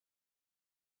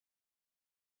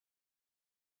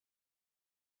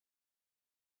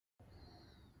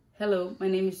Hello, my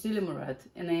name is 줄lia Mura트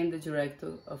and I am the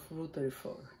director of Rule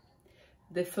 34.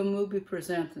 The film will be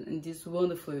presented in this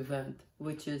wonderful event,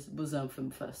 which is Busan Film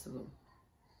Festival.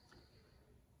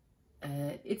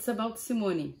 It's about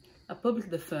Simone, a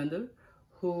public defender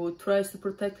who tries to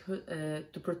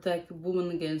protect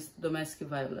women against domestic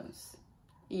violence.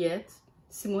 Yet,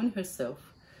 Simone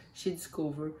herself, she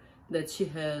discovered that she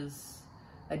has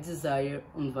a desire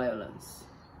on violence.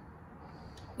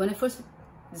 When I first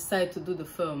decided to do the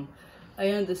film,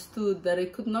 I understood that I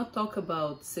could not talk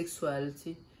about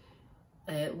sexuality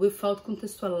without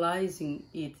contextualizing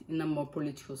it in a more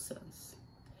political sense.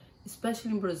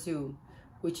 Especially in Brazil,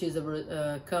 which is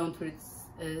a country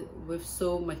with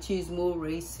so machismo,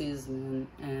 racism,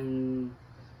 and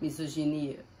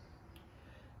misogyny.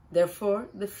 Therefore,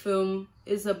 the film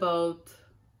is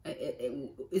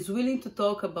willing to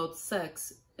talk about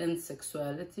sex and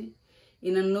sexuality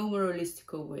in a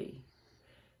non-moralistic way.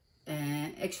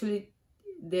 Actually,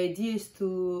 the idea is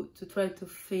to try to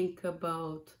think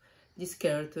about this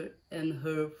character and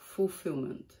her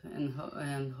fulfillment and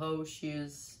how she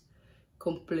is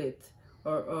complete,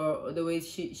 or the way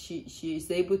she is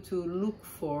able to look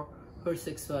for her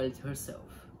sexuality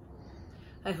herself.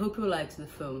 I hope you liked the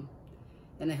film,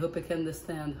 and I hope I can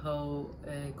understand how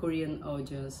a Korean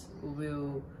audience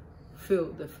will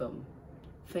feel the film.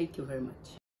 Thank you very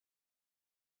much.